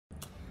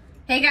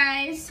Hey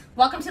guys,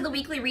 welcome to the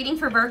weekly reading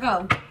for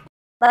Virgo.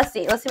 Let's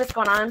see what's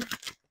going on.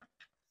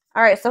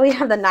 All right, so we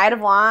have the Knight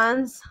of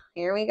Wands.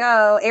 Here we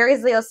go.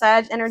 Aries, Leo,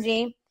 Sag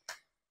energy.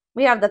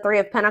 We have the Three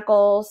of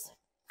Pentacles.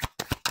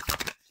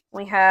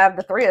 We have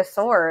the Three of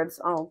Swords.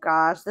 Oh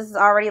gosh, this is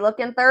already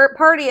looking third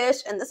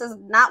party-ish, and this is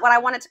not what I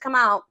wanted to come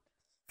out.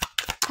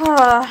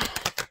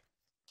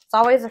 It's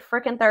always a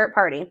freaking third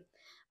party.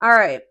 All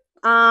right.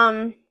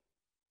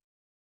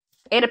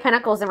 Eight of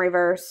Pentacles in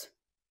reverse.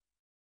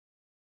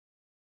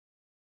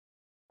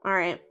 All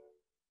right.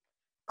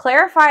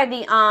 Clarify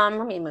the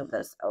let me move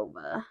this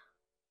over.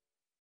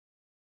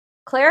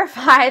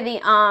 Clarify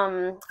the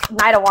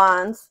Knight of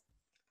Wands.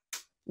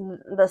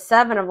 The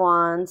Seven of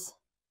Wands.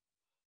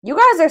 You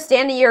guys are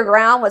standing your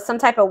ground with some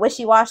type of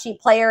wishy-washy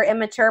player,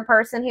 immature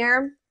person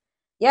here.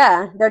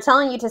 Yeah, they're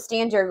telling you to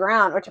stand your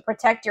ground or to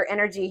protect your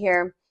energy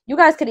here. You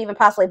guys could even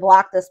possibly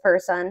block this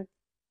person.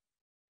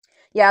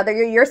 Yeah,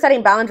 you're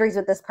setting boundaries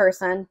with this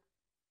person.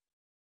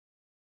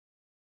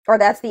 Or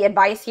that's the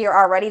advice here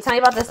already. Tell me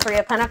about this Three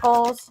of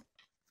Pentacles.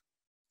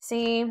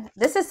 See,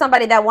 this is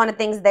somebody that wanted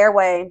things their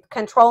way.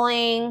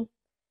 Controlling.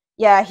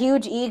 Yeah,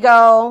 huge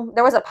ego.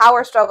 There was a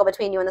power struggle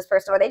between you and this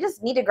person where they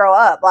just need to grow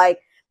up.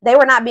 Like, they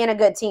were not being a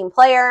good team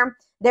player.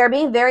 They're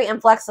being very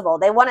inflexible.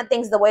 They wanted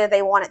things the way that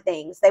they wanted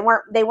things. They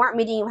weren't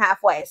meeting you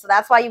halfway. So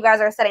that's why you guys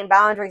are setting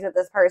boundaries with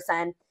this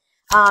person.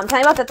 Tell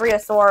me about the Three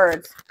of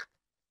Swords.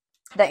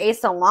 The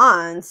Ace of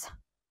Wands.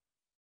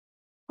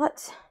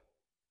 What?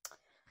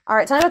 All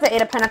right, tell me about the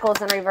Eight of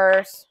Pentacles in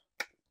reverse.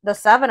 The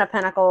Seven of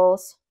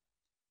Pentacles.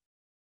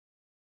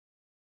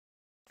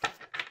 What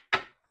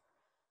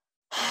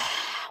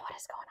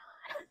is going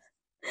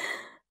on?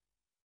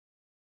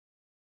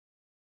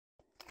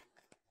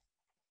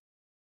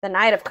 The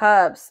Knight of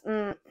Cups.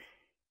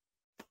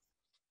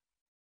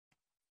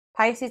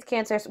 Pisces,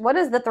 Cancer. What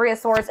is the Three of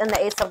Swords and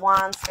the Ace of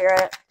Wands,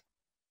 Spirit?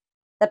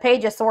 The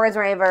Page of Swords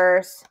in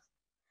reverse.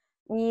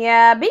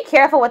 Yeah, be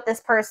careful with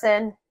this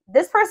person.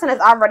 This person has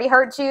already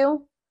hurt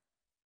you.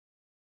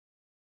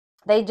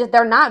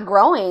 They're not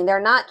growing.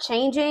 They're not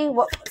changing.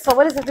 So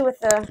what does it do with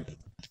the...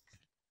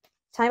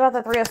 Tell me about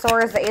the Three of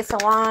Swords, the Ace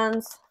of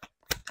Wands.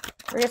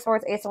 Three of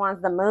Swords, Ace of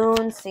Wands, the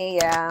Moon. See,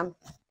 yeah.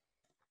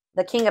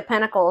 The King of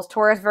Pentacles,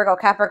 Taurus, Virgo,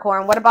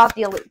 Capricorn. What about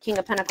the King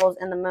of Pentacles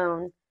and the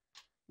Moon?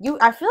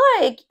 I feel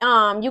like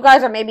you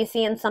guys are maybe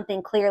seeing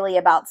something clearly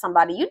about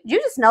somebody. You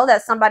just know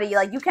that somebody,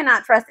 like, you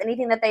cannot trust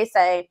anything that they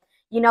say.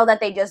 You know that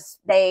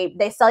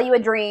they sell you a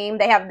dream.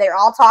 They're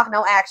all talk,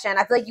 no action.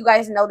 I feel like you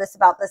guys know this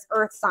about this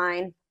Earth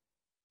sign.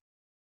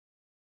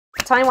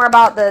 Tell me more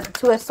about the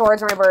Two of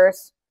Swords in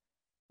reverse.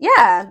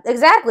 Yeah,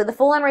 exactly. The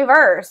Fool in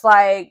reverse.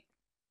 Like,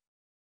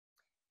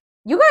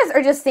 you guys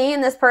are just seeing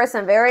this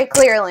person very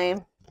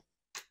clearly.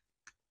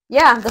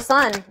 Yeah, the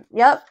Sun.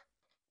 Yep.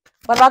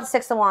 What about the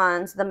Six of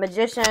Wands? The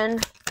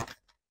Magician.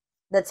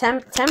 The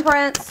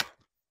Temperance.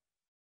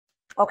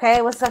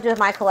 Okay, what's this have to do with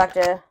my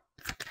collective?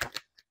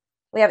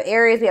 We have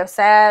Aries. We have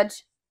Sag.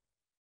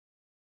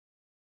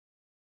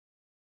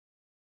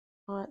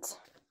 What?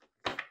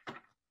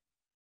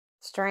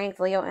 Strength,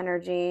 Leo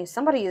energy.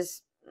 Somebody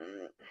is...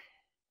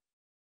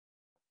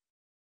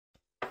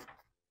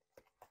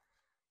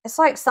 It's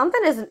like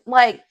something is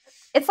like...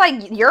 It's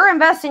like you're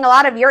investing a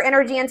lot of your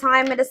energy and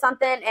time into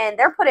something, and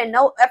they're putting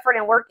no effort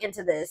and work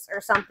into this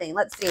or something.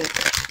 Let's see.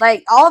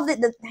 Like, all of you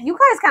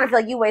guys kind of feel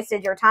like you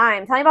wasted your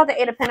time. Tell me about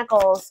the Eight of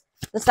Pentacles,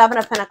 the Seven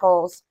of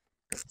Pentacles.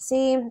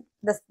 See,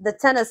 the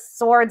Ten of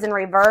Swords in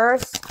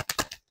reverse.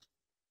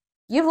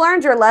 You've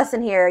learned your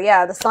lesson here.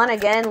 Yeah, the Sun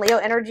again, Leo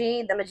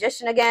energy, the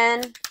Magician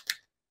again,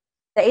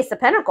 the Ace of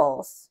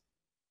Pentacles.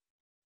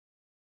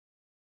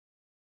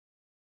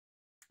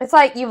 It's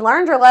like you've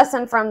learned your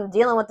lesson from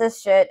dealing with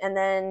this shit, and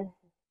then...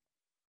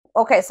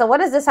 Okay, so what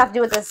does this have to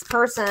do with this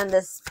person,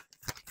 this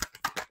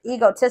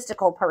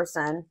egotistical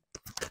person?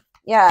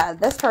 Yeah,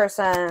 this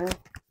person,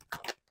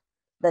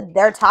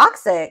 they're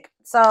toxic.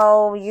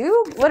 So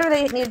what do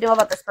they need to do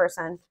about this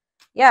person?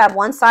 Yeah,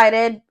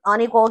 one-sided,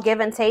 unequal give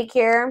and take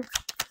here.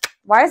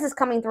 Why is this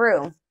coming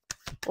through?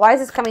 Why is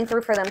this coming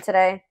through for them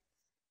today?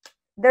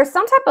 There's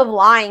some type of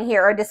lying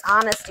here or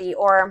dishonesty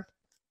or...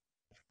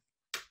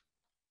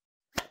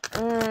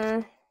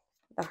 the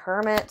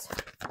Hermit.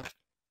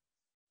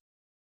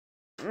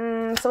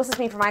 So what's this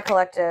mean for my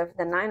collective?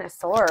 The Nine of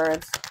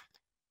Swords.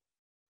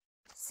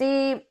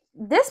 See,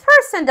 this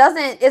person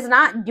is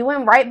not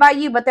doing right by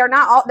you, but they're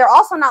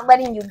also not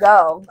letting you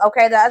go.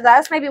 Okay,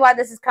 that's maybe why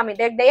this is coming.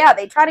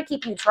 They try to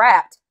keep you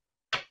trapped.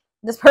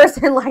 This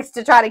person likes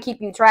to try to keep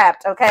you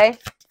trapped, okay?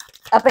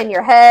 Up in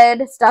your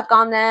head, stuck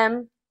on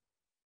them.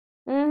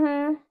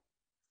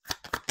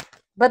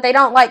 But they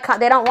don't want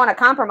to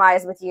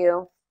compromise with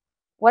you.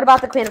 What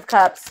about the Queen of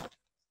Cups?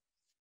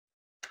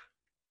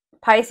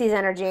 Pisces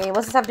energy.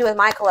 What's this have to do with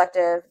my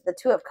collective? The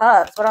Two of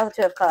Cups. What are the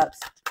Two of Cups?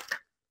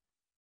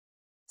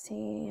 Let's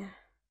see.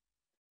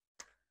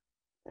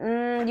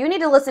 You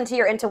need to listen to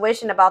your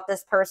intuition about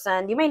this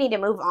person. You may need to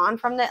move on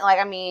from that. Like,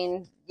 I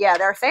mean, yeah,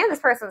 they're saying this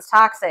person's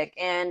toxic,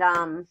 and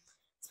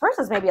this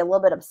person's maybe a little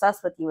bit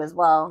obsessed with you as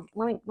well.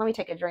 Let me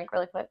take a drink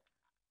really quick.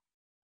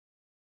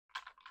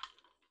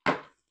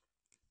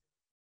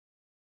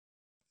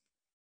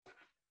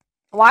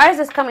 Why is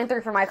this coming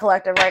through for my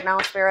collective right now,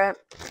 Spirit?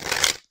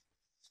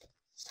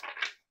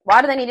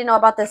 Why do they need to know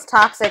about this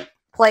toxic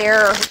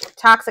player, or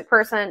toxic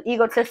person,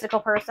 egotistical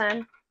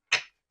person?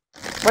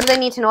 What do they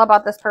need to know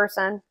about this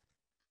person?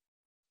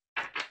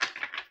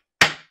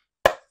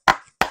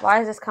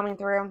 Why is this coming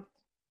through?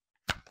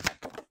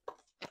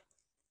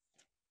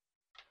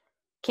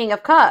 King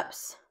of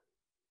Cups.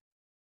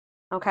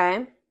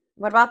 Okay.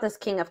 What about this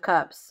King of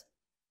Cups?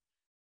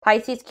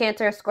 Pisces,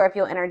 Cancer,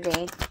 Scorpio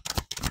energy.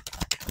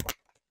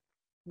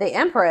 The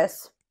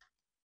Empress.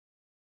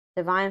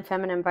 Divine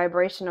feminine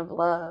vibration of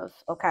love.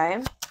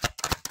 Okay.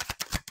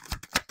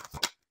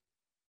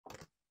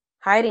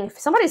 Hiding.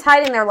 Somebody's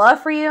hiding their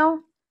love for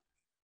you.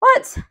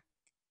 What?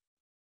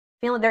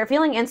 They're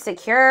feeling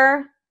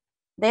insecure.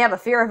 They have a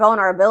fear of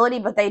vulnerability,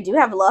 but they do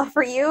have love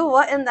for you.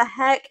 What in the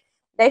heck?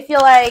 They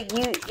feel like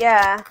you,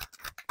 yeah.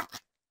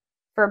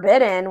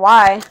 Forbidden.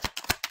 Why?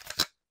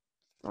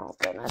 Oh,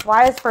 goodness.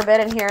 Why is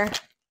forbidden here?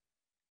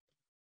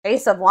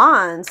 Ace of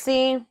Wands.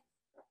 See?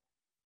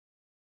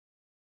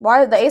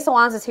 Why the Ace of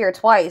Wands is here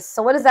twice?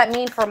 So what does that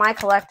mean for my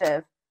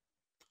collective?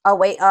 Oh,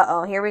 wait.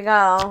 Uh-oh. Here we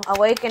go.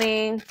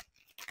 Awakening.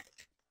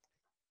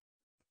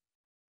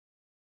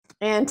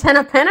 And Ten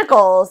of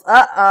Pentacles.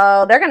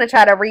 Uh-oh. They're going to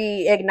try to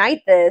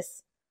reignite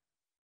this.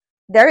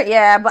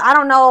 Yeah, but I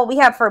don't know. We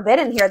have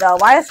forbidden here, though.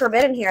 Why is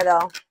forbidden here,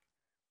 though?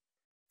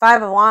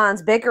 Five of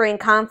Wands. Bickering,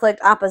 conflict,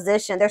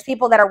 opposition. There's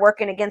people that are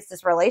working against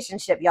this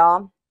relationship,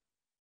 y'all.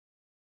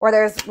 Or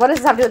there's, what does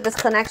this have to do with this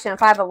connection?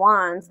 Five of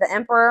Wands. The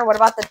Emperor. What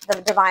about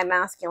the Divine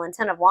Masculine?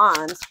 Ten of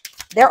Wands.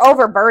 They're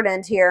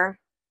overburdened here.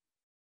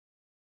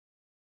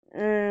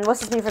 What's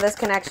this mean for this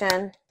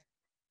connection?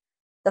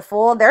 The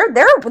Fool. They're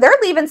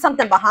leaving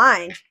something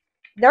behind.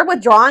 They're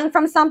withdrawing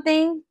from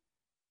something.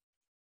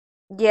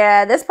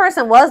 Yeah, this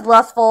person was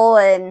lustful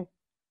and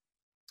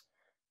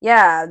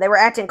yeah, they were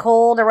acting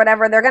cold or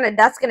whatever.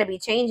 That's gonna be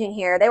changing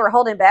here. They were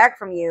holding back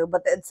from you,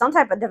 but some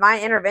type of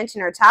divine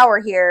intervention or tower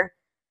here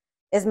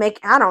is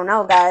I don't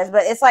know, guys,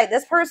 but it's like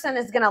this person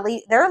is gonna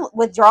leave. They're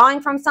withdrawing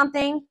from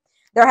something.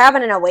 They're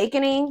having an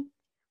awakening.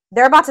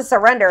 They're about to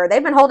surrender.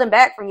 They've been holding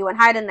back from you and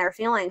hiding their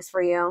feelings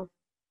for you.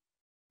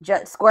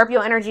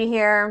 Scorpio energy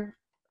here,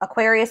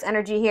 Aquarius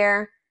energy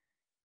here.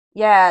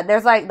 Yeah,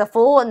 there's like the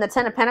Fool and the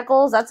Ten of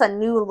Pentacles. That's a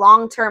new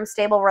long-term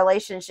stable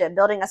relationship,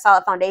 building a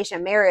solid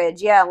foundation,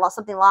 marriage. Yeah,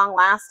 something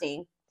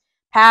long-lasting.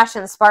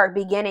 Passion, spark,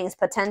 beginnings,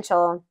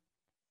 potential.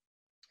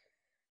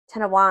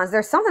 Ten of Wands.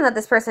 There's something that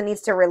this person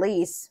needs to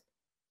release.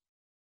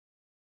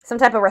 Some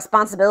type of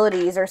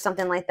responsibilities or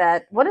something like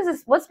that. What is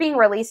this? What's being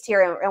released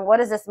here, and what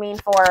does this mean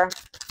for?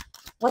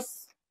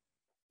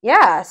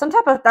 Yeah, some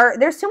type of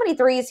there's too many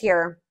threes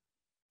here.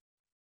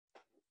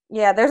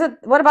 Yeah,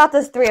 what about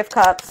this Three of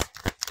Cups?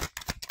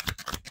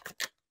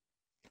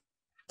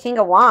 King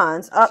of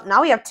Wands. Oh,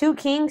 now we have two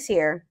kings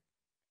here.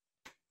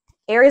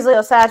 Aries,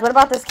 Leo, Sag. What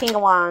about this King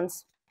of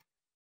Wands?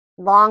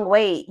 Long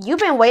wait. You've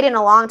been waiting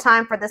a long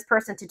time for this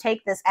person to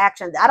take this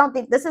action. I don't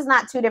think this is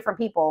not two different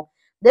people.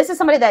 This is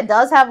somebody that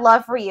does have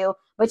love for you,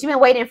 but you've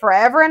been waiting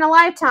forever in a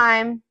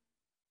lifetime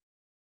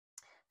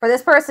for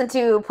this person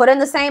to put in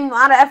the same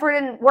amount of effort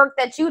and work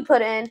that you'd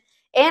put in.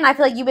 And I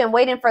feel like you've been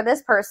waiting for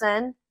this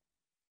person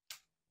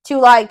to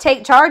like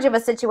take charge of a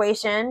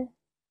situation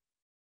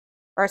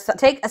or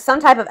take some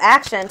type of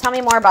action. Tell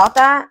me more about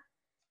that.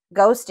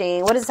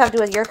 Ghosting. What does this have to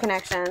do with your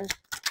connection?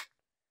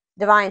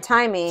 Divine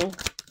timing.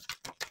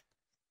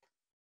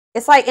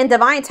 It's like in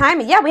divine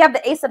timing. Yeah, we have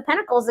the Ace of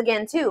Pentacles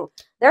again, too.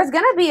 There's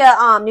going to be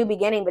a new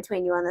beginning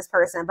between you and this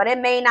person, but it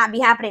may not be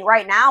happening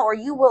right now, or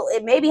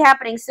it may be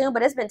happening soon,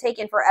 but it's been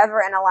taken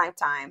forever and a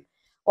lifetime.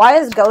 Why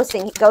is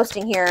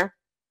ghosting here?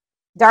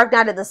 Dark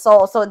night of the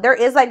soul. So there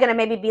is like going to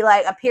maybe be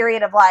like a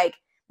period of like,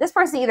 this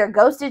person either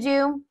ghosted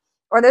you,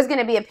 or there's going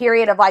to be a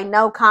period of like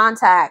no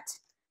contact.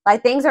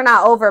 Like things are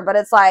not over, but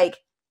it's like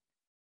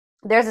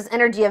there's this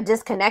energy of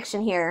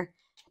disconnection here.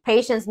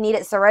 Patience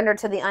needed, surrender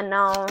to the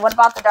unknown. What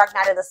about the dark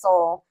night of the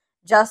soul?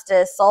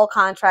 Justice, soul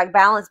contract,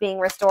 balance being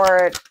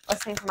restored.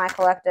 Let's see for my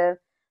collective.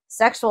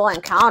 Sexual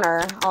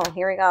encounter. Oh,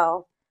 here we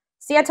go.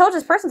 See, I told you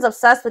this person's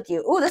obsessed with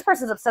you. Ooh, this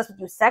person's obsessed with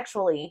you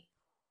sexually.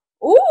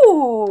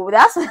 Ooh,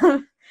 that's...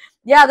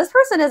 yeah, this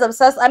person is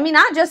obsessed. I mean,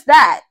 not just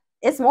that.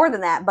 It's more than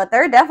that, but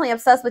they're definitely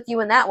obsessed with you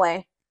in that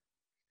way.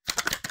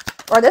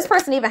 Or this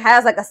person even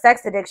has like a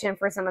sex addiction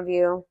for some of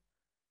you.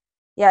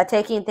 Yeah,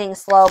 taking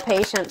things slow,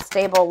 patient,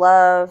 stable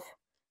love.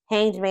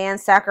 Hanged man,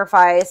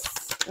 sacrifice.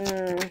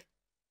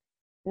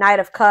 Knight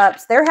of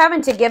Cups. They're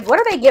having to give. What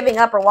are they giving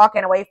up or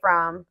walking away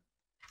from?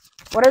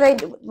 What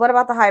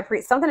about the High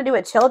Priest? Something to do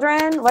with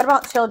children? What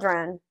about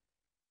children?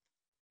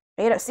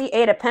 Eight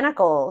of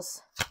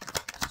Pentacles.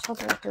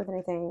 Children don't do with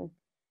anything.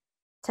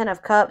 Ten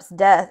of Cups,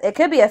 death. It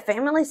could be a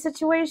family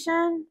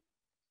situation.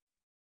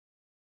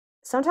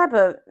 Some type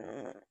of...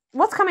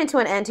 What's coming to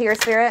an end here,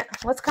 Spirit?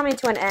 What's coming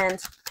to an end?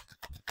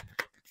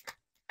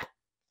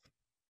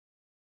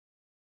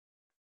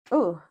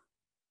 Ooh.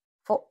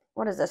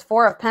 What is this?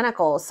 Four of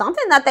Pentacles.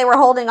 Something that they were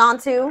holding on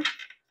to.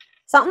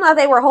 Something that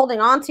they were holding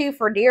on to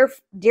for dear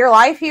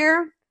life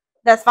here.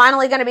 That's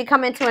finally going to be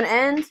coming to an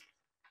end.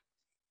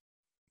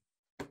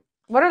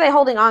 What are they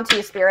holding on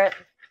to, Spirit?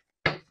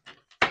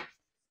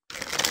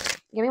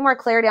 Give me more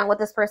clarity on what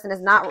this person has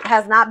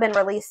not been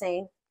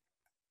releasing.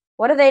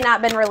 What have they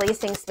not been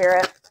releasing,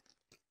 Spirit?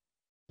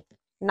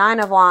 9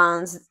 of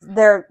Wands.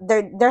 They're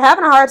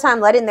having a hard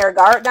time letting their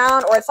guard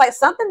down, or it's like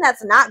something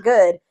that's not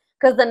good.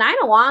 Because the 9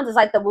 of Wands is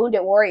like the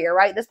wounded warrior,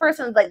 right? This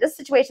person's like, this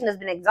situation has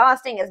been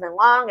exhausting, it's been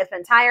long, it's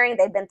been tiring,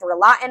 they've been through a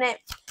lot in it.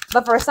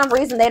 But for some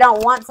reason, they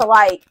don't want to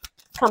like,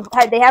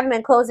 they haven't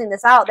been closing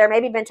this out. They're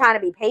maybe been trying to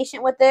be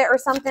patient with it or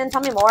something.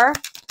 Tell me more.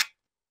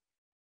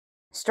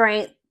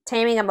 Strength.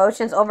 Taming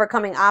emotions,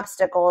 overcoming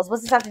obstacles.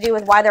 What's this have to do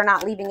with why they're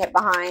not leaving it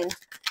behind?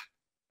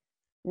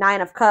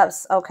 9 of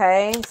Cups.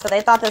 Okay. So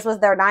they thought this was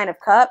their 9 of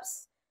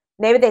Cups.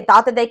 Maybe they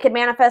thought that they could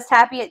manifest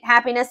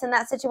happiness in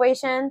that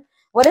situation.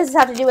 What does this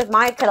have to do with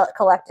my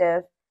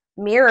collective?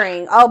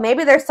 Mirroring. Oh,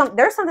 maybe there's something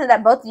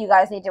that both of you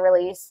guys need to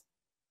release.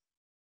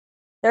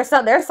 There's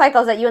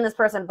cycles that you and this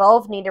person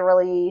both need to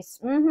release.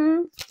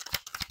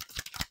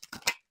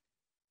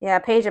 Yeah,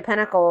 Page of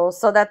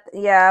Pentacles. So that,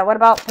 yeah, what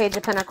about Page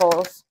of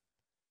Pentacles?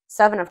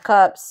 7 of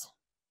Cups.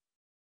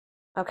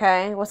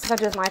 Okay, what's this have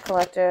to do with my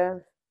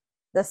collective?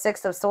 The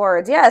 6 of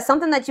Swords. Yeah, it's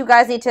something that you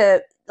guys need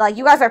to, like,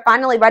 you guys are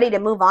finally ready to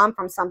move on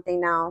from something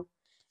now.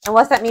 And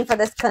what's that mean for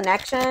this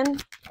connection?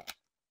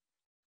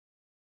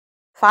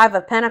 5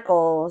 of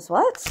Pentacles.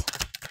 What?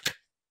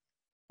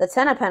 The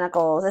 10 of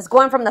Pentacles. It's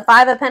going from the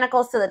 5 of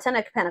Pentacles to the 10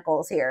 of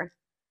Pentacles here.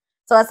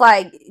 So it's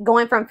like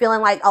going from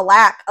feeling like a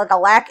lack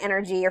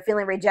energy, or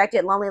feeling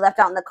rejected, lonely, left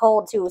out in the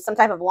cold, to some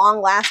type of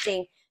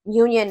long-lasting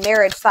union,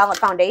 marriage, solid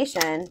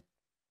foundation.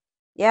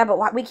 Yeah,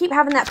 but we keep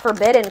having that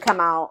forbidden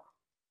come out.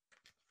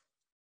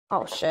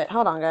 Oh shit,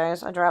 hold on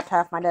guys, I dropped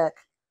half my deck.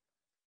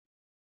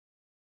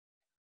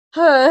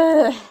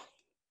 I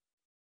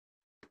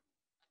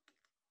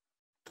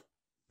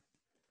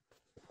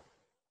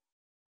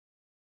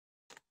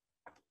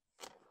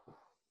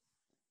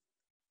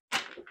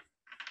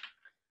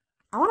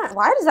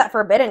why does that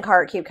forbidden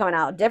card keep coming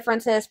out?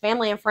 Differences,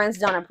 family and friends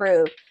don't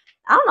approve.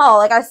 I don't know.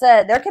 Like I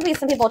said, there could be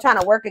some people trying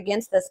to work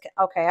against this.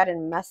 Okay, I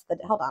didn't mess the...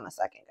 Hold on a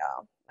second,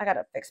 go. I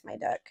gotta fix my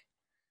deck.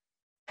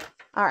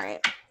 All right.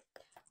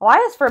 Why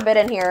is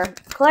forbidden here?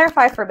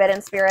 Clarify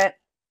forbidden, Spirit.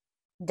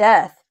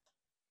 Death.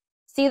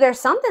 See, there's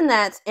something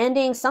that's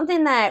ending,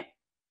 something that...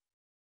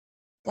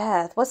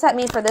 Death. What's that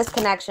mean for this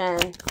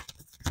connection?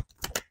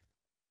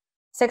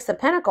 6 of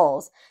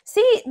Pentacles.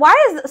 See, why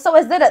is... So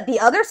is it the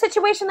other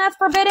situation that's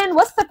forbidden?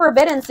 What's the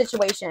forbidden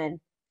situation?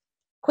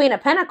 Queen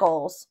of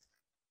Pentacles.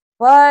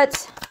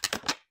 What?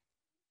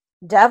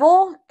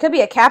 Devil? Could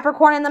be a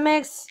Capricorn in the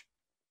mix.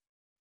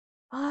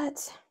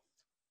 What?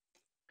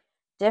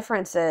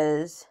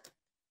 Differences.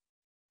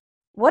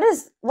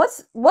 What's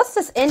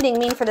this ending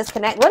mean for this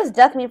connect? What does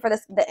death mean for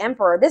the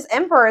Emperor? This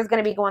Emperor is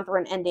going to be going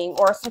through an ending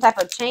or some type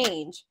of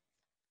change.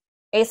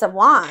 Ace of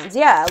Wands.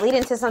 Yeah,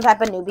 leading to some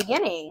type of new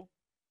beginning.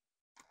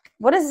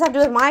 What does this have to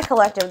do with my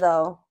collective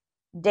though?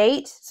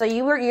 Date. So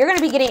you're going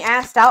to be getting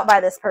asked out by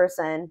this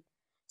person.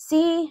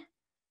 See?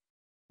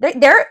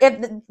 They're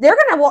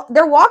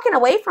walking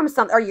away from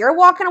something, or you're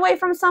walking away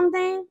from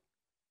something.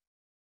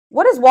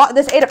 What does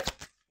this 8 of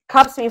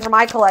Cups mean for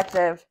my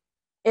collective?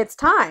 It's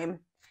time.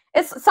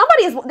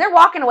 They're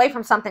walking away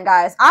from something,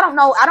 guys. I don't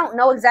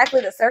know exactly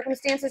the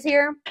circumstances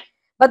here,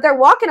 but they're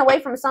walking away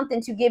from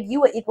something to give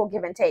you an equal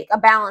give and take, a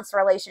balanced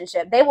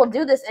relationship. They will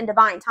do this in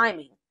divine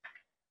timing.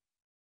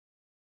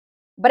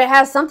 But it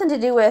has something to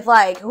do with,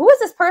 like, who is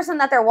this person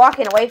that they're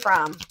walking away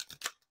from?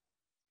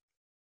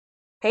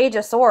 Page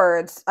of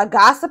Swords. A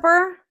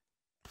gossiper?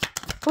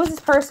 Who's this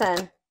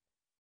person?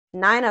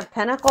 9 of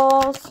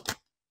Pentacles.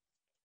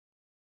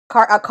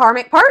 A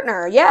karmic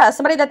partner. Yeah,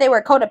 somebody that they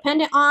were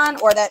codependent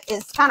on, or that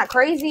is kind of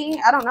crazy.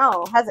 I don't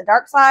know. Has a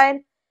dark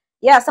side.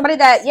 Yeah, somebody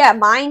that, yeah,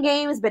 mind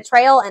games,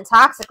 betrayal, and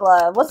toxic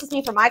love. What's this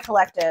mean for my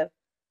collective?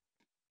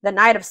 The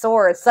Knight of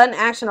Swords. Sudden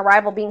action,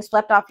 arrival, being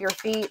swept off your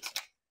feet.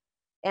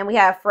 And we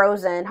have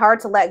Frozen. Hard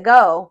to let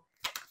go.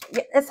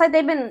 It's like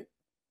they've been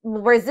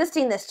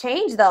resisting this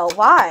change, though.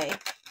 Why?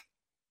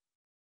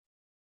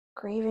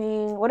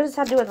 Grieving. What does this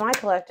have to do with my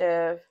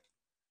collective?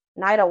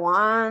 Knight of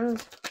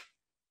Wands.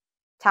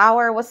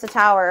 Tower. What's the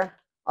Tower?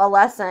 A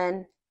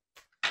lesson.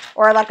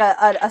 Or like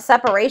a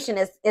separation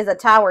is a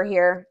tower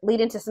here.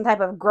 Leading to some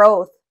type of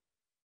growth.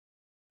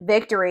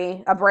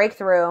 Victory. A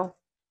breakthrough.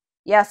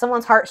 Yeah,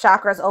 someone's heart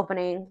chakra is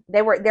opening.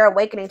 They're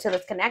awakening to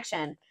this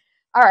connection.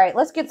 All right,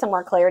 let's get some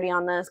more clarity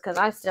on this, because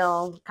I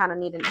still kind of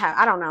need to have,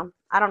 I don't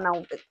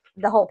know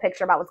the whole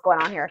picture about what's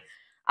going on here.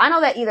 I know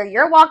that either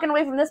you're walking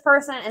away from this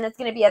person and it's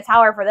going to be a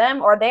tower for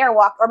them, or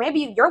or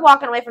maybe you're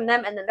walking away from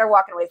them and then they're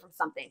walking away from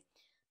something.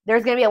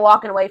 There's going to be a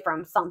walking away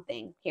from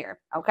something here,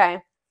 okay?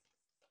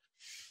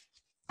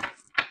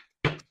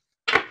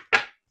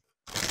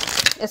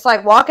 It's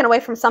like walking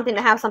away from something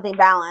to have something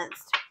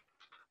balanced.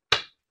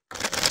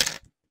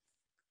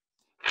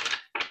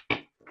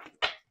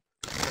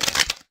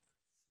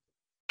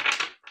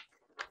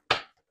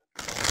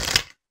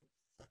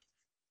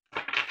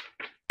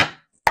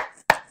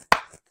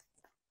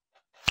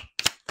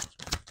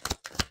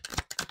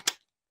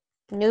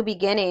 New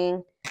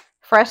beginning,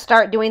 fresh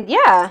start doing,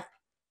 yeah.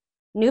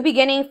 New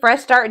beginning,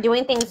 fresh start,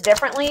 doing things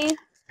differently.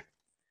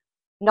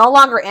 No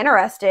longer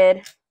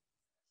interested.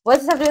 What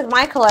does this have to do with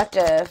my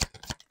collective?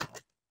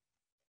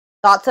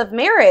 Thoughts of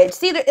marriage.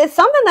 See, it's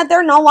something that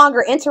they're no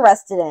longer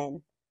interested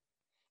in.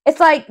 It's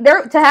like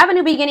to have a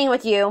new beginning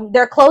with you,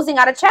 they're closing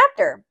out a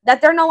chapter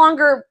that they're no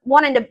longer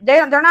wanting to,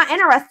 they're not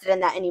interested in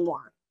that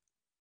anymore.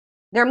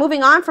 They're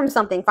moving on from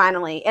something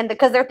finally. And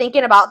because they're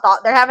thinking about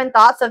they're having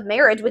thoughts of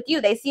marriage with you.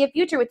 They see a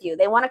future with you.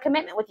 They want a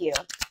commitment with you.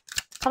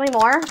 Tell me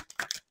more.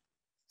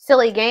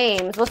 Silly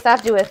games. What's that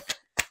have to do with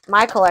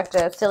my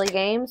collective? Silly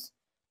games.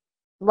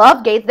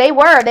 Love gates. They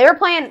were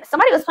playing,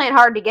 somebody was playing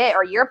hard to get,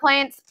 or you're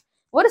playing.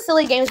 What does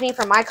silly games mean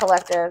for my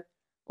collective?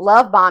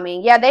 Love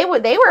bombing. Yeah, they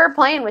were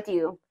playing with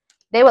you.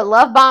 They would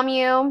love bomb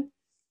you.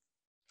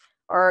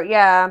 Or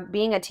yeah,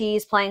 being a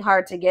tease, playing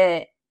hard to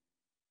get.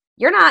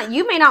 You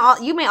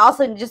may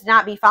also just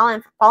not be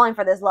falling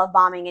for this love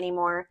bombing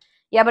anymore.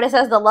 Yeah, but it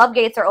says the love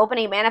gates are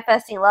opening,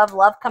 manifesting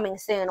love coming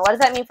soon. What does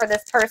that mean for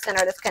this person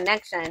or this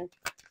connection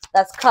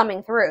that's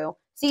coming through?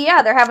 See,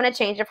 yeah, they're having a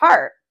change of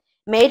heart.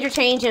 Major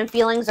change in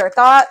feelings or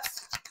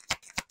thoughts.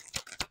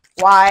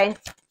 Why?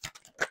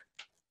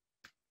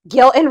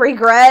 Guilt and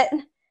regret.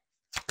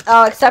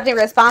 Oh, accepting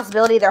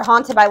responsibility. They're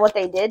haunted by what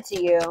they did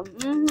to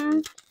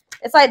you.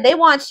 It's like they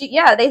want you.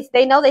 Yeah,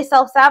 they know they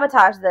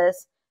self-sabotage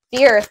this.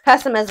 Fears,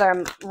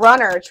 pessimism,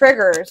 runner,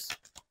 triggers.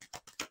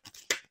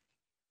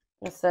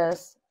 What's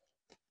this?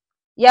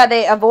 Yeah,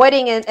 they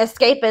avoiding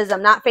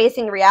escapism, not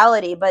facing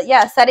reality. But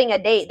yeah, setting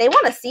a date. They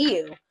want to see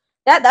you.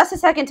 That's the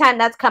second time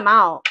that's come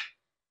out.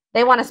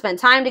 They want to spend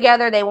time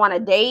together. They want to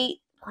date.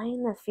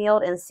 Playing the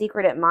field and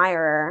secret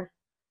admirer.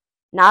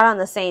 Not on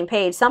the same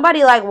page.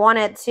 Somebody like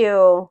wanted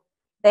to,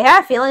 they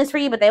have feelings for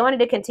you, but they wanted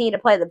to continue to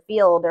play the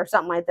field or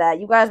something like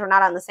that. You guys were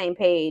not on the same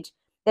page.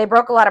 They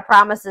broke a lot of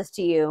promises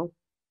to you.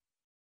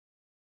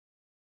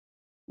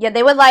 Yeah,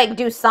 they would like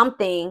do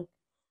something,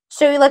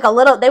 show you like a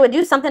little, they would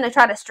do something to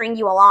try to string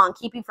you along,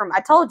 keep you from, I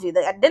told you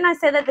that, didn't I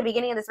say that at the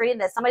beginning of this reading,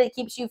 that somebody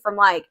keeps you from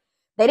like,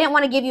 they didn't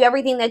want to give you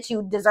everything that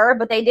you deserve,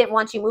 but they didn't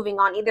want you moving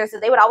on either. So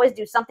they would always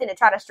do something to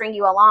try to string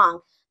you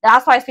along.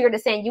 That's why Spirit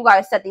is saying you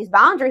guys set these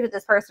boundaries with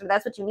this person.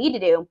 That's what you need to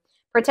do.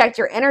 Protect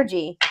your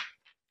energy.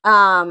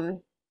 Yeah.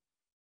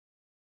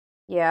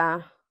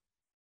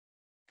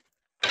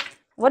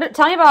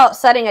 Tell me about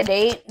setting a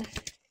date.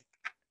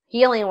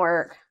 Healing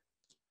work.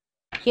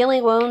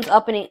 Healing wounds,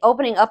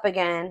 opening up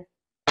again.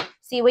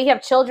 See, we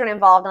have children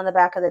involved on the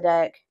back of the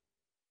deck.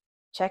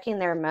 Checking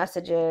their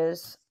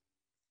messages.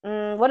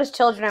 What is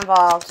children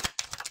involved?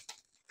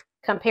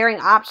 Comparing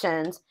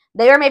options.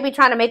 They are maybe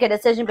trying to make a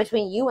decision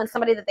between you and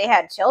somebody that they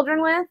had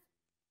children with.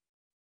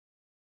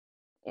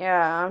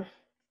 Yeah.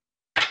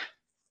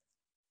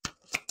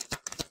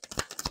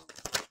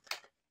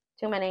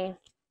 Too many.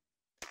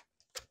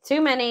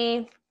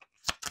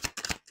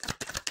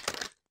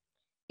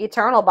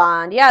 Eternal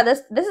bond. Yeah,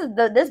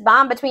 this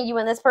bond between you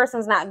and this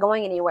person's not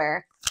going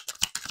anywhere.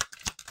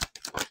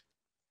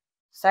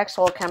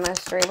 Sexual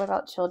chemistry. What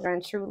about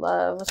children? True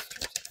love.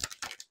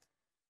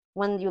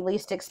 When you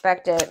least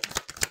expect it.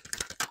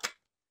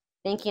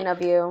 Thinking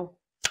of you.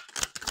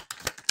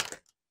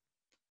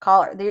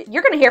 Caller.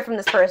 You're going to hear from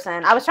this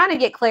person. I was trying to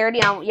get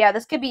clarity on, yeah,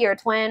 this could be your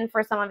twin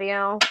for some of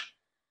you.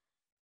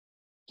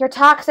 Your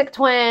toxic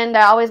twin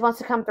that always wants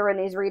to come through in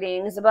these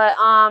readings. But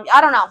I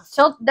don't know.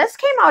 So this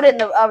came out in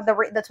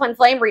the twin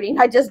flame reading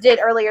I just did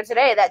earlier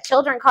today. That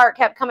children card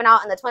kept coming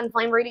out in the twin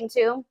flame reading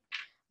too.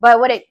 But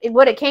what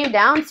it came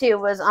down to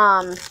was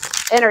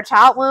inner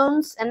child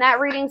wounds in that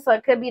reading. So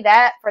it could be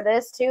that for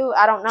this too.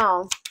 I don't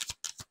know.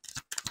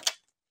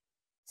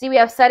 See, we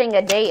have setting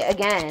a date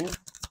again.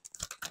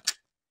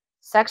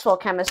 Sexual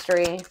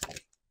chemistry.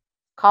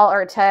 Call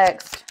or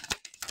text.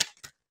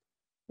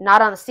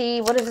 Not on.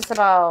 See, what is this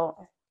about?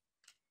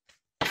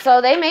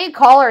 So they may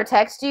call or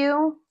text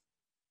you,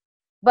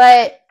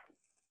 but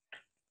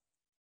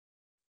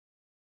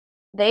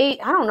I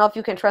don't know if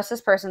you can trust this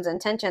person's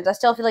intentions. I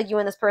still feel like you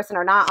and this person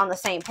are not on the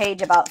same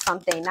page about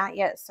something. Not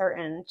yet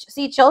certain.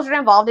 See, children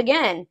involved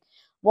again.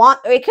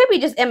 It could be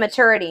just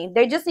immaturity.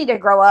 They just need to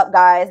grow up,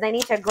 guys. They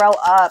need to grow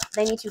up.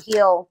 They need to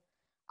heal.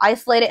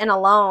 Isolated and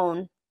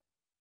alone.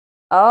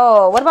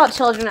 Oh, what about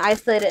children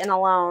isolated and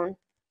alone?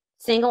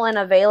 Single and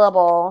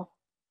available.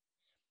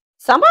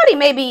 Somebody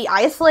may be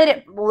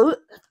isolated.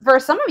 For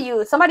some of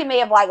you, somebody may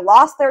have like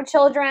lost their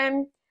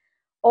children,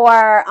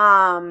 or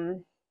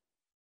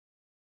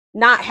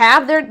not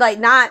have their, like,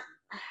 not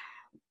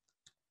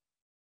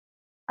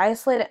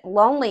isolated,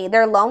 lonely.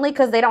 They're lonely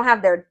because they don't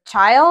have their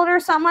child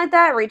or something like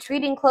that.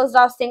 Retreating, closed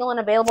off, single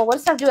and available. What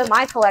does that have to do with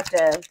my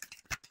collective?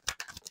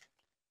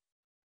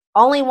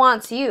 Only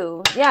wants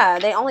you. Yeah,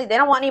 they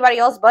don't want anybody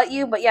else but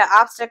you. But yeah,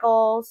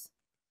 obstacles.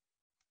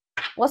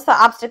 What's the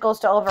obstacles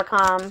to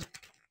overcome?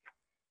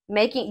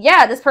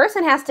 Yeah, this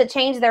person has to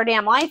change their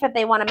damn life if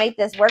they want to make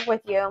this work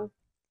with you.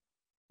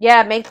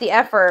 Yeah, make the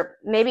effort.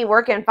 Maybe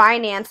work in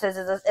finances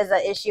is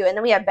an issue. And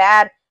then we have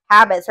bad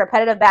habits,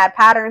 repetitive bad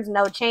patterns,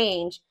 no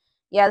change.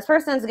 Yeah, this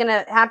person's going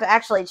to have to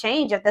actually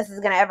change if this is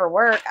going to ever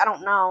work. I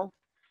don't know.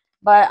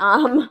 But,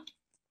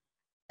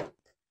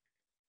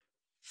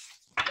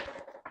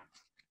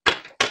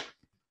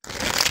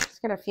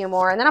 get a few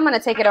more, and then I'm going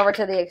to take it over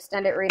to the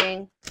extended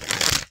reading.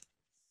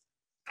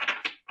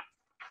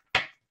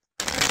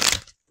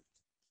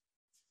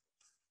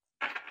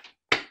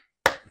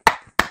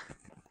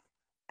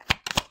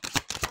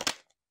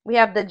 We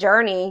have the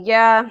journey.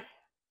 Yeah.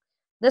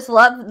 This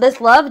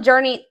love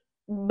journey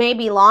may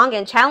be long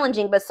and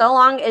challenging, but so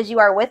long as you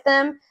are with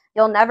them,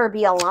 you'll never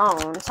be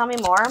alone. Tell me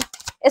more.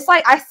 It's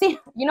like, I see,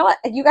 you know what?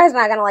 You guys are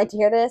not going to like to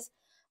hear this,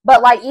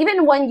 but like,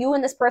 even when you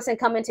and this person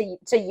come into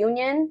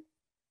union,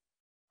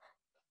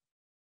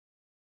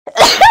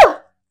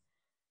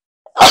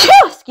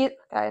 excuse,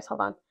 guys,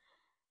 hold on.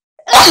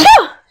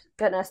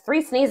 Goodness,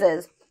 3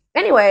 sneezes.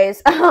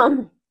 Anyways,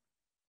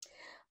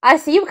 I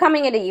see you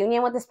coming into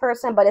union with this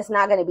person, but it's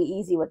not going to be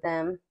easy with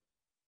them.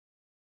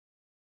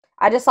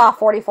 I just saw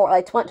 44,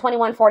 like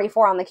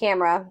 2144 on the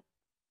camera.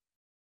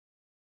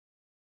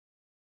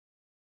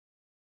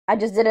 I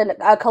just did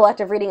a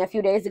collective reading a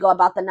few days ago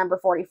about the number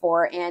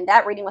 44, and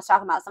that reading was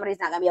talking about somebody's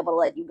not going to be able to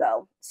let you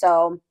go.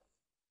 So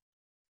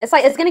it's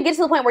like, it's going to get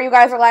to the point where you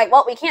guys are like,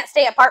 well, we can't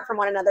stay apart from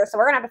one another, so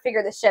we're going to have to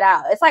figure this shit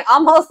out. It's like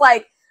almost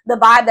like the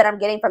vibe that I'm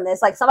getting from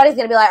this. Like somebody's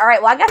going to be like, all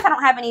right, well, I guess I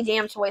don't have any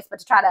damn choice but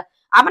to try to,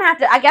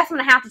 I guess I'm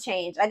going to have to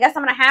change. I guess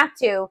I'm going to have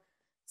to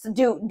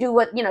do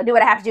what, you know, do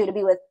what I have to do to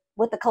be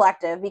with the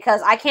collective,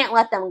 because I can't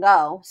let them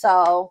go.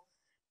 So,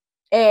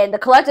 and the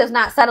collective is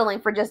not settling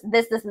for just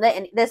this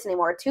and this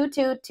anymore. 2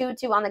 2 2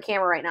 2 on the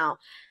camera right now.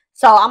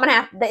 So I'm gonna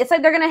have, it's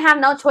like they're gonna have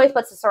no choice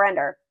but to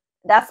surrender.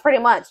 That's pretty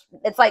much,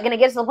 it's like gonna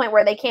get to the point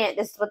where they can't,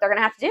 this is what they're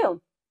gonna have to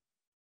do,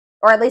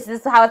 or at least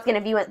this is how it's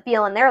gonna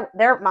feel in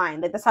their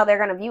mind. Like this is how they're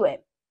gonna view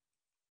it.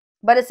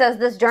 But it says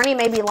this journey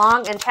may be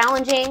long and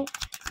challenging,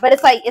 but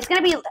it's like, it's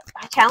gonna be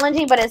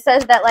challenging, but it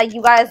says that like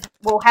you guys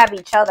will have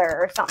each other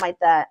or something like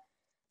that.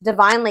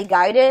 Divinely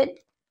guided.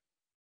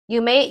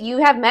 You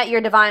have met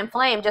your divine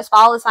flame. Just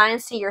follow the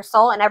signs to your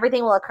soul and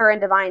everything will occur in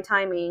divine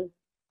timing.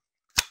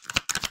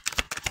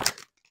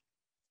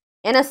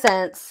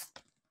 Innocence.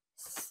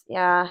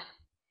 Yeah.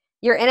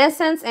 Your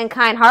innocence and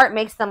kind heart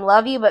makes them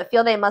love you, but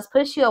feel they must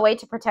push you away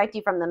to protect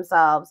you from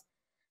themselves.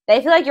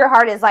 They feel like your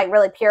heart is like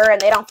really pure and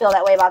they don't feel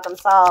that way about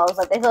themselves.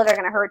 Like they feel they're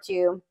going to hurt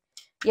you.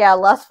 Yeah.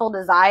 Lustful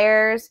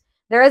desires.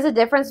 There is a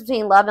difference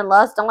between love and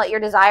lust. Don't let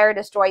your desire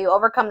destroy you.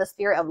 Overcome the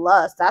spirit of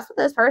lust. That's what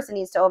this person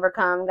needs to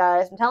overcome,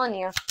 guys. I'm telling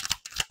you.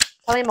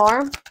 Tell me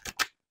more.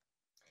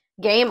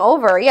 Game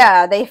over.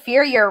 Yeah, they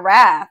fear your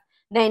wrath.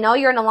 They know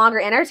you're no longer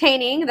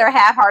entertaining their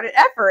half-hearted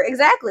effort.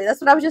 Exactly. That's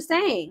what I was just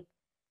saying.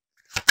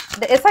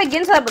 It's like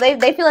getting to that,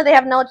 they feel like they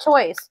have no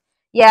choice.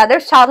 Yeah,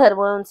 there's childhood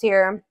wounds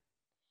here.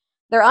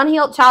 Their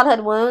unhealed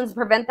childhood wounds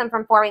prevent them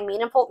from forming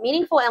meaningful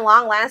and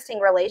long-lasting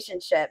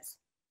relationships.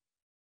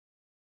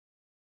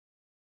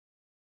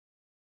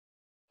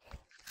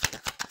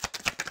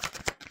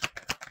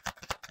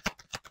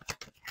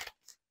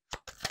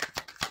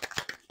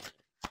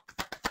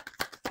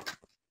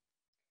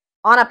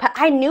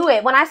 I knew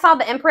it. When I saw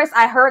the Empress,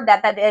 I heard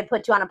that they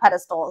put you on a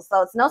pedestal.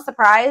 So it's no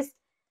surprise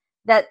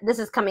that this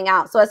is coming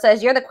out. So it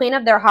says, you're the queen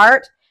of their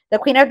heart, the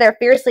queen of their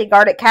fiercely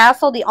guarded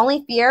castle. It's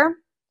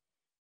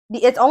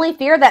only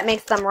fear that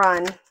makes them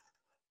run.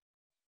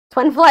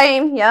 Twin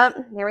flame.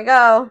 Yep. Here we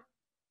go.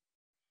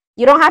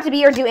 You don't have to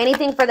be or do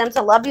anything for them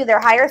to love you. Their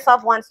higher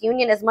self wants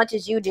union as much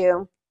as you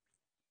do.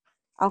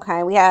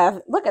 Okay, we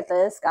have, look at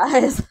this,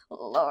 guys.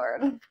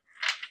 Lord.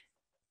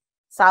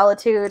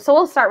 Solitude. So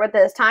we'll start with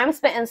this. Time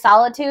spent in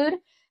solitude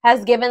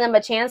has given them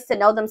a chance to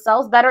know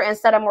themselves better and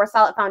set a more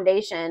solid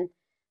foundation.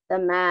 The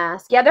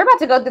Mask. Yeah, they're about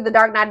to go through the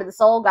dark night of the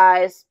soul,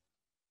 guys.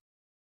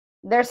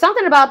 There's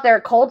something about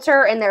their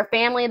culture and their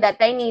family that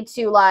they need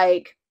to,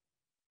 like,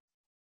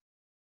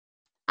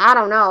 I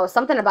don't know,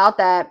 something about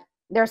that.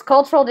 There's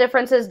cultural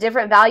differences,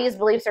 different values,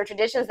 beliefs, or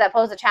traditions that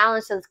pose a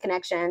challenge to this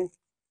connection.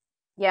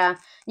 Yeah,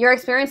 you're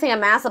experiencing a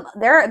massive,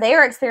 they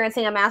are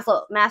experiencing a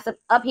massive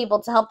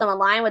upheaval to help them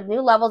align with new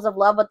levels of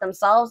love with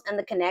themselves and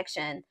the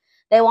connection.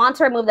 They want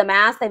to remove the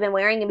mask they've been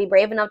wearing and be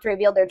brave enough to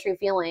reveal their true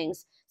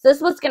feelings. So this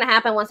is what's going to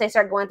happen once they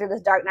start going through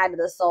this dark night of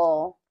the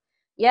soul.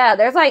 Yeah,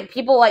 there's like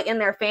people like in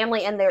their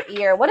family in their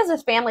ear. What is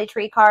this family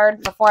tree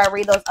card before I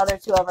read those other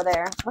two over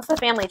there? What's the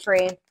family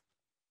tree?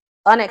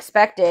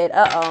 Unexpected.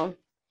 Uh-oh.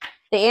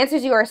 The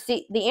answers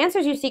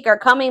you seek are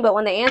coming, but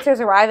when the answers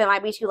arrive, it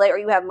might be too late or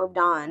you have moved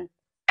on.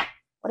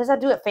 What does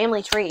that do at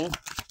family tree?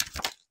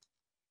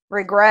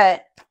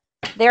 Regret.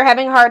 They're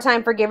having a hard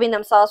time forgiving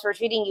themselves for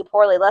treating you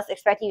poorly, less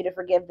expecting you to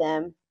forgive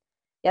them.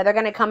 Yeah, they're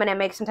going to come in and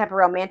make some type of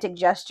romantic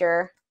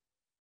gesture.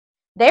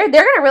 They're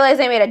going to realize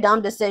they made a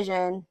dumb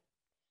decision.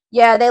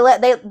 Yeah,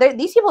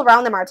 these people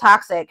around them are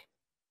toxic.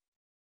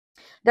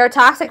 Their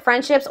toxic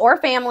friendships or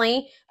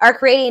family are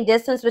creating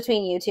distance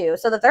between you two.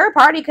 So the third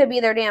party could be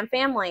their damn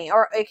family,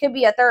 or it could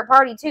be a third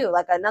party too,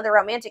 like another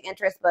romantic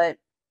interest, but it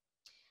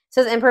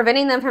says, and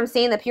preventing them from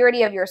seeing the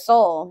purity of your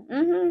soul.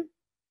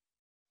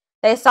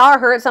 They saw or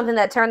heard something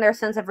that turned their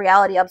sense of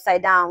reality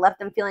upside down, left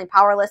them feeling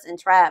powerless and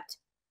trapped.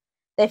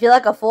 They feel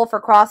like a fool for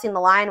crossing the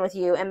line with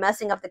you and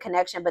messing up the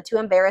connection, but too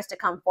embarrassed to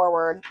come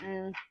forward.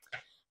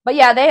 But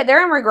yeah,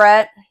 they're in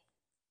regret.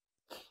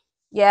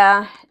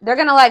 Yeah, they're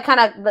gonna like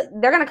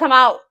they're gonna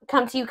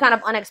come to you kind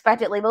of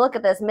unexpectedly. But look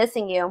at this,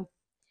 missing you.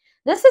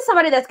 This is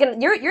somebody that's gonna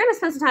you're gonna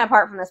spend some time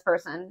apart from this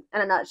person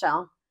in a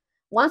nutshell.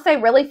 Once they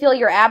really feel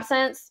your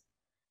absence,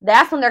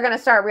 that's when they're gonna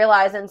start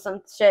realizing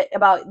some shit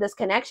about this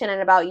connection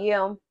and about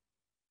you.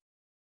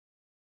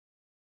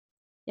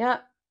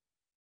 Yep.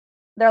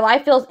 Their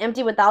life feels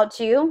empty without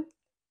you.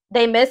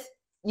 They miss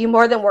you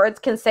more than words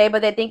can say,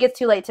 but they think it's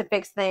too late to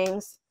fix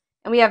things.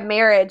 And we have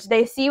marriage.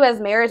 They see you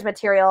as marriage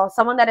material,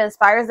 someone that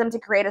inspires them to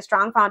create a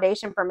strong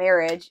foundation for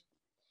marriage.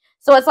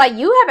 So it's like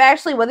you have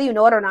actually, whether you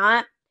know it or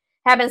not,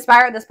 have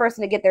inspired this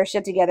person to get their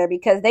shit together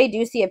because they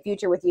do see a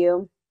future with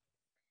you.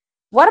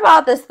 What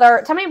about this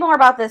third? Tell me more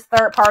about this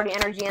third party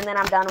energy, and then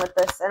I'm done with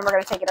this, and we're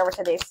going to take it over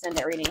to the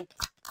extended reading.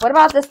 What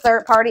about this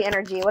third party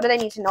energy? What do they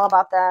need to know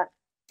about that?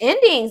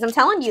 Endings. I'm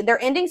telling you,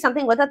 they're ending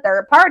something with a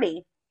third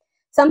party.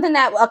 Something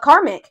that a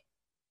karmic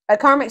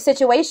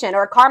situation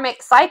or a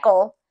karmic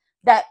cycle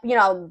that, you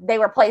know, they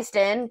were placed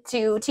in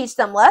to teach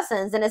them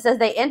lessons. And it says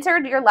they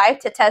entered your life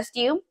to test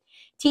you,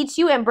 teach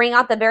you, and bring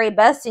out the very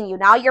best in you.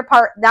 Now their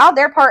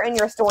part in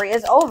your story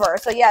is over.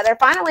 So yeah, they're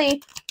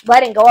finally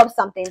letting go of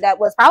something that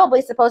was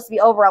probably supposed to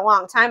be over a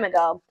long time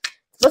ago.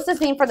 What's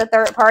this mean for the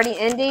third party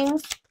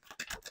endings?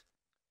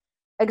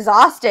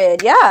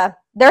 Exhausted. Yeah.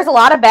 There's a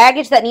lot of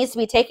baggage that needs to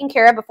be taken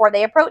care of before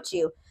they approach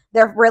you.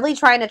 They're really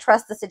trying to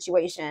trust the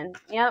situation.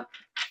 Yep.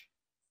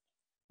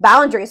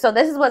 Boundaries. So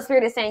this is what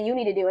Spirit is saying you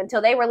need to do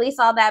until they release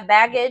all that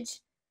baggage.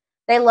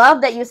 They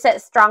love that you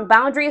set strong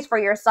boundaries for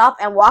yourself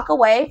and walk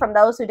away from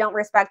those who don't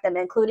respect them,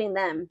 including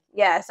them.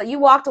 Yeah, so you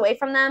walked away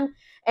from them,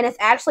 and it's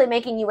actually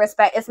making you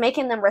respect. It's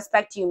making them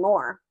respect you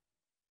more.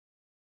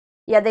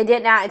 Yeah, they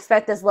did not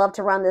expect this love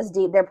to run this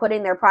deep. They're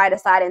putting their pride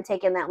aside and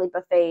taking that leap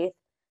of faith.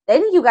 They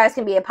think you guys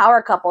can be a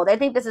power couple. They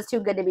think this is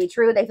too good to be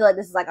true. They feel like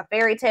this is like a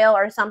fairy tale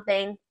or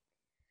something.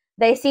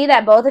 They see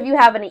that both of you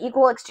have an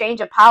equal exchange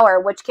of power,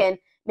 which can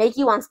make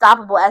you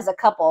unstoppable as a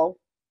couple.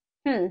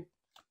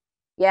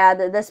 Yeah,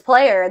 this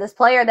player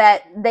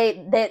that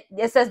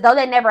it says though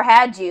they never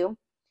had you,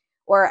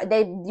 or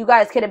you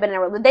guys could have been in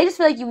a, they just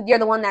feel like you're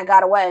the one that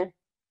got away.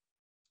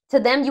 To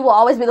them, you will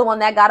always be the one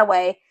that got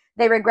away.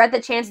 They regret the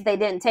chances they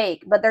didn't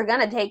take, but they're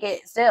gonna take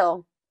it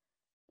still.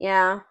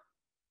 Yeah,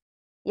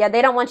 yeah,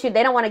 they don't want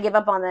to give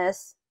up on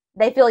this.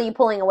 They feel you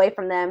pulling away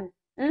from them.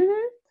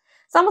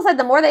 It's almost like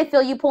the more they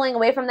feel you pulling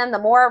away from them, the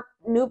more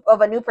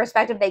of a new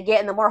perspective they get,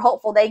 and the more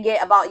hopeful they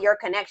get about your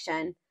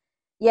connection.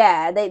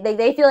 Yeah,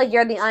 they feel like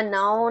you're the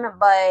unknown,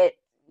 but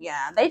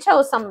yeah, they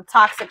chose some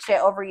toxic shit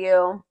over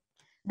you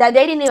that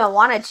they didn't even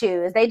want to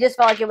choose. They just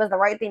felt like it was the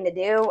right thing to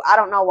do. I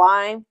don't know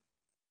why.